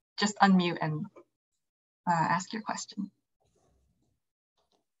just unmute and ask your question.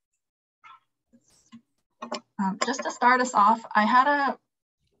 Just to start us off, I had a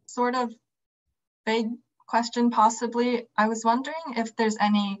sort of vague question possibly. I was wondering if there's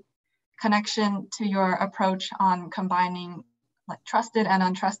any connection to your approach on combining like trusted and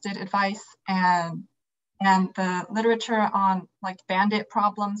untrusted advice and the literature on like bandit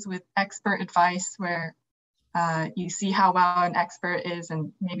problems with expert advice, where you see how well an expert is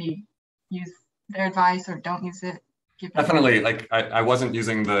and maybe use their advice or don't use it. Definitely, like I wasn't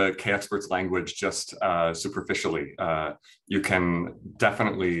using the K-experts language just superficially. You can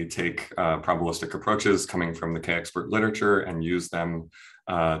definitely take probabilistic approaches coming from the K-expert literature and use them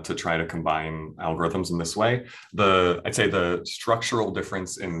to try to combine algorithms in this way. I'd say the structural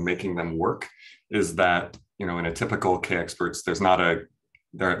difference in making them work is that, in a typical K-experts, the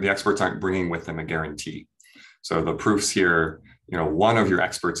experts aren't bringing with them a guarantee. So the proofs here, one of your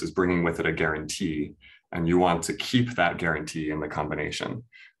experts is bringing with it a guarantee, and you want to keep that guarantee in the combination.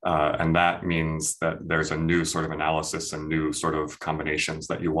 And that means that there's a new sort of analysis and new sort of combinations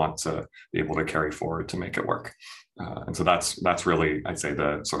that you want to be able to carry forward to make it work. And so that's really, I'd say,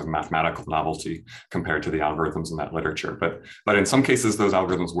 the sort of mathematical novelty compared to the algorithms in that literature. But in some cases, those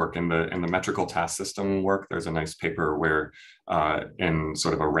algorithms work. In the metrical task system work, there's a nice paper where in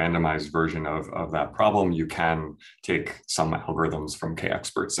sort of a randomized version of that problem, you can take some algorithms from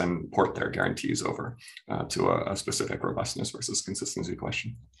K-experts and port their guarantees over to a specific robustness versus consistency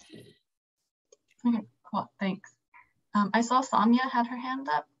question. Okay, cool, thanks. I saw Samya had her hand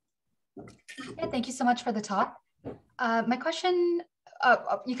up. Yeah, thank you so much for the talk. My question,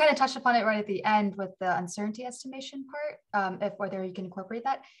 you kind of touched upon it right at the end with the uncertainty estimation part, if whether you can incorporate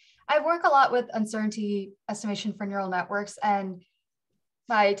that. I work a lot with uncertainty estimation for neural networks, and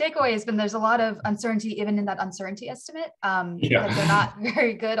my takeaway has been there's a lot of uncertainty even in that uncertainty estimate, because they're not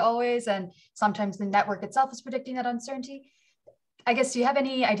very good always, and sometimes the network itself is predicting that uncertainty. I guess, do you have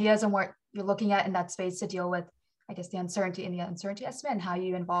any ideas on what you're looking at in that space to deal with, I guess, the uncertainty in the uncertainty estimate and how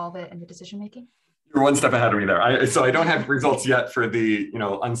you involve it in the decision making? You're one step ahead of me there. So I don't have results yet for the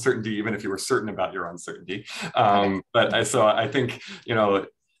uncertainty, even if you were certain about your uncertainty. But I think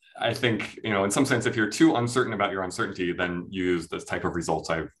in some sense, if you're too uncertain about your uncertainty, then use this type of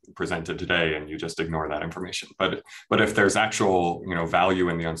results I've presented today, and you just ignore that information. But if there's actual value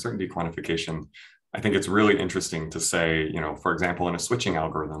in the uncertainty quantification, I think it's really interesting to say, for example, in a switching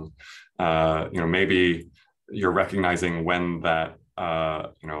algorithm, maybe you're recognizing when that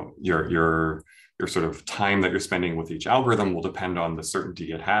your sort of time that you're spending with each algorithm will depend on the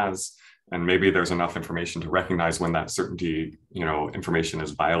certainty it has. And maybe there's enough information to recognize when that certainty, information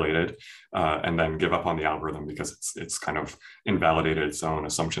is violated, and then give up on the algorithm because it's kind of invalidated its own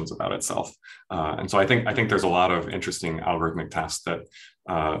assumptions about itself. And so I think there's a lot of interesting algorithmic tasks that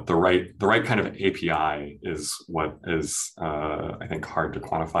the right kind of API is what is I think hard to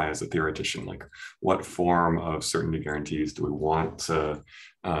quantify as a theoretician. Like, what form of certainty guarantees do we want to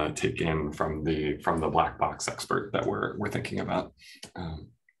take in from the black box expert that we're thinking about?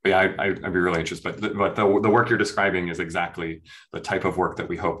 But yeah, I'd be really interested. But the work you're describing is exactly the type of work that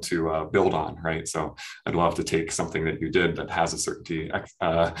we hope to build on, right? So I'd love to take something that you did that has a certainty,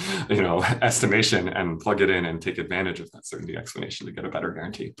 estimation, and plug it in and take advantage of that certainty explanation to get a better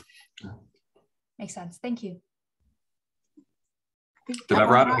guarantee. Makes sense. Thank you. Did that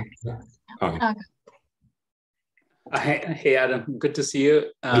wrap? Okay. Hey, Adam. Good to see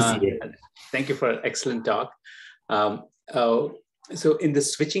you. Thank you for an excellent talk. So in the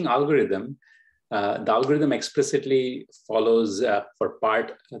switching algorithm, the algorithm explicitly follows for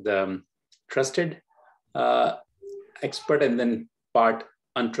part the trusted expert and then part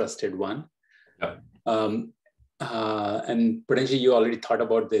untrusted one. Yeah. And potentially you already thought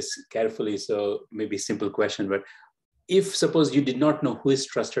about this carefully, so maybe simple question, but if suppose you did not know who is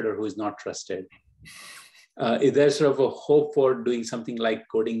trusted or who is not trusted, is there sort of a hope for doing something like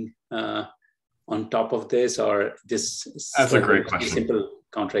coding on top of this, or just that's a great question. Simple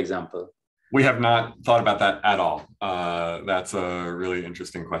counterexample? We have not thought about that at all. That's a really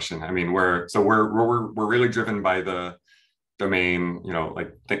interesting question. I mean, we're really driven by the domain.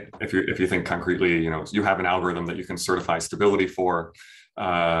 If you think concretely, you have an algorithm that you can certify stability for.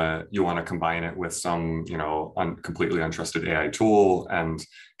 You want to combine it with some, completely untrusted AI tool and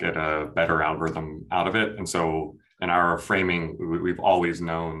get a better algorithm out of it. And so in our framing, we've always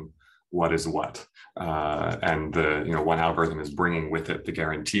known what is what, and one algorithm is bringing with it the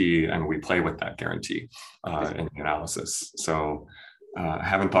guarantee, and we play with that guarantee in the analysis. So I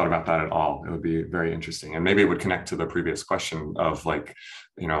haven't thought about that at all. It would be very interesting, and maybe it would connect to the previous question of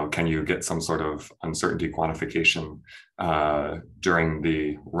can you get some sort of uncertainty quantification during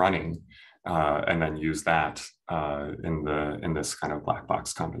the running, and then use that in this kind of black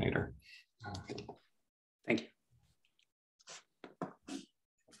box combinator. Thank you.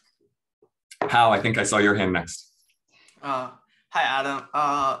 Hal, I think I saw your hand next. Hi, Adam.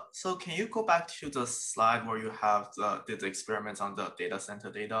 So can you go back to the slide where you have did the experiments on the data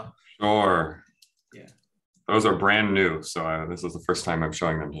center data? Sure. Yeah. Those are brand new, so this is the first time I'm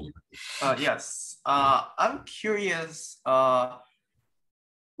showing them to you. Yes. I'm curious.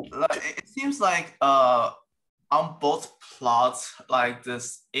 It seems like on both plots, like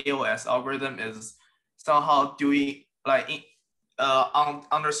this AOS algorithm is somehow doing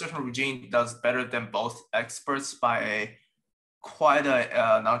under certain regime does better than both experts by quite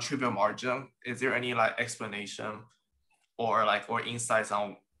a non-trivial margin. Is there any explanation or insights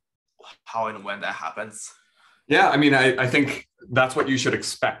on how and when that happens? Yeah, I mean, I think that's what you should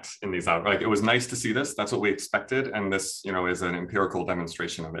expect in these out. Like, it was nice to see this. That's what we expected, and this, is an empirical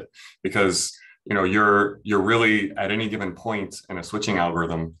demonstration of it. Because you're really at any given point in a switching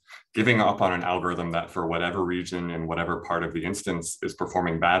algorithm, giving up on an algorithm that for whatever region in whatever part of the instance is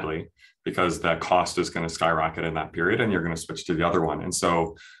performing badly, because that cost is going to skyrocket in that period, and you're going to switch to the other one. And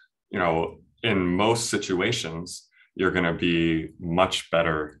so, in most situations, you're going to be much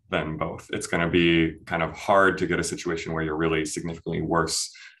better than both. It's going to be kind of hard to get a situation where you're really significantly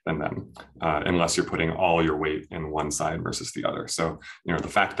worse than them, unless you're putting all your weight in one side versus the other. So, the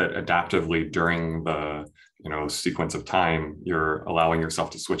fact that adaptively during the, sequence of time, you're allowing yourself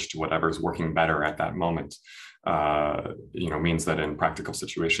to switch to whatever's working better at that moment, means that in practical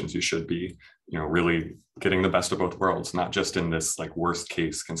situations, you should be, really getting the best of both worlds, not just in this like worst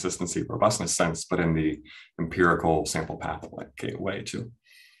case consistency, robustness sense, but in the empirical sample path way too.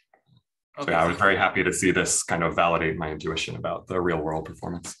 Okay. So yeah, I was very happy to see this kind of validate my intuition about the real world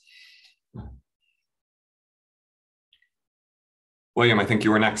performance. William, I think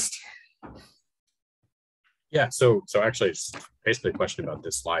you were next. Yeah, so actually it's basically a question about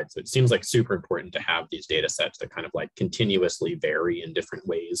this slide. So it seems like super important to have these data sets that kind of like continuously vary in different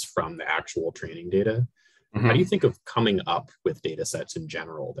ways from the actual training data. Mm-hmm. How do you think of coming up with data sets in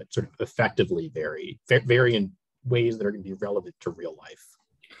general that sort of effectively vary in ways that are going to be relevant to real life?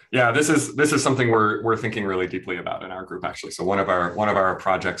 Yeah, this is something we're thinking really deeply about in our group, actually. So one of our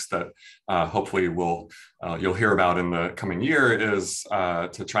projects that hopefully you'll hear about in the coming year is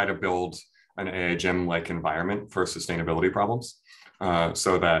to try to build an AI gym-like environment for sustainability problems,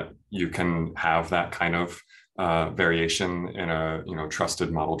 so that you can have that kind of variation in a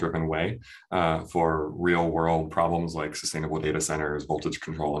trusted model-driven way for real-world problems like sustainable data centers, voltage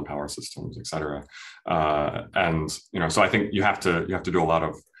control and power systems, et cetera. And so I think you have to do a lot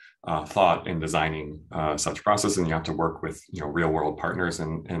of thought in designing such process, and you have to work with real-world partners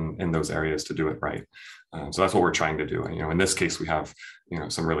in those areas to do it right. So that's what we're trying to do. And, in this case, we have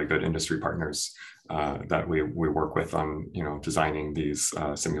some really good industry partners that we work with on designing these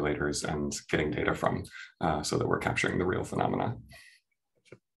simulators and getting data from, so that we're capturing the real phenomena.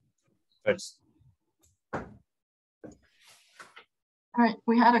 Thanks. All right,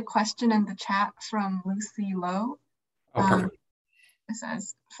 we had a question in the chat from Lucy Lowe. Oh, perfect. It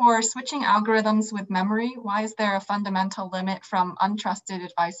says, for switching algorithms with memory, why is there a fundamental limit from untrusted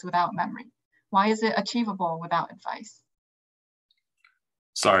advice without memory? Why is it achievable without advice?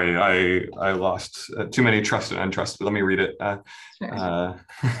 Sorry, I lost too many trusted and untrusted. Let me read it. Sure.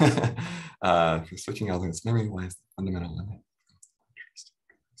 For switching algorithms, memory, why is the fundamental limit?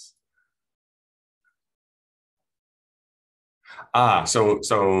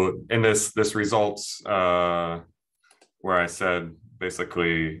 So in this results where I said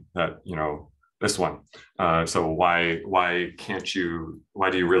basically that this one. So why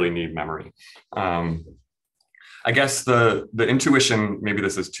do you really need memory? I guess the intuition, maybe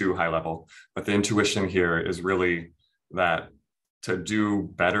this is too high level, but the intuition here is really that to do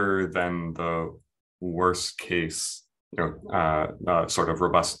better than the worst case, sort of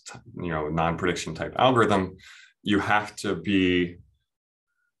robust, non-prediction type algorithm, you have to be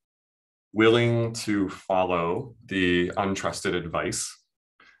willing to follow the untrusted advice.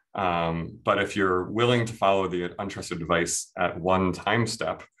 But if you're willing to follow the untrusted advice at one time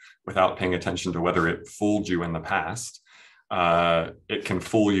step without paying attention to whether it fooled you in the past, it can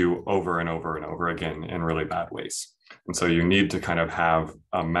fool you over and over and over again in really bad ways. And so you need to kind of have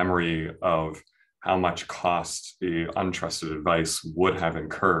a memory of how much cost the untrusted advice would have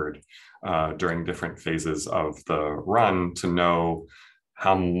incurred during different phases of the run to know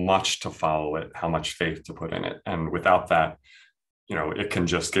how much to follow it, how much faith to put in it. And without that, it can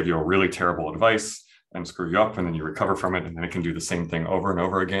just give you a really terrible advice and screw you up, and then you recover from it, and then it can do the same thing over and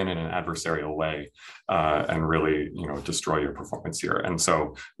over again in an adversarial way, and really, destroy your performance here. And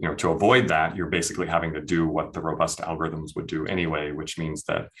so, to avoid that, you're basically having to do what the robust algorithms would do anyway, which means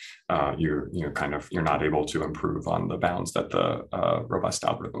that you're not able to improve on the bounds that the robust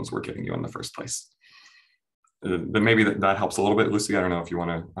algorithms were giving you in the first place. Then maybe that helps a little bit, Lucy. I don't know if you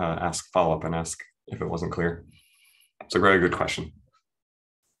want to follow up and ask if it wasn't clear. It's a very good question.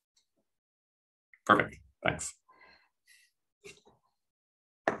 Perfect, thanks.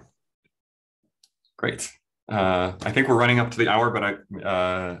 Great. I think we're running up to the hour, but I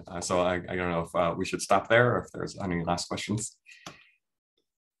don't know if we should stop there or if there's any last questions.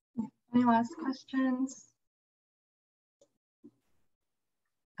 Any last questions?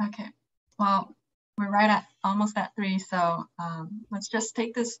 Okay, well, we're almost at 3, so let's just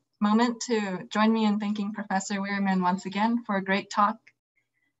take this moment to join me in thanking Professor Wierman once again for a great talk.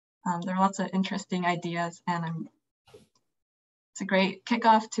 There are lots of interesting ideas, and it's a great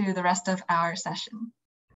kickoff to the rest of our session.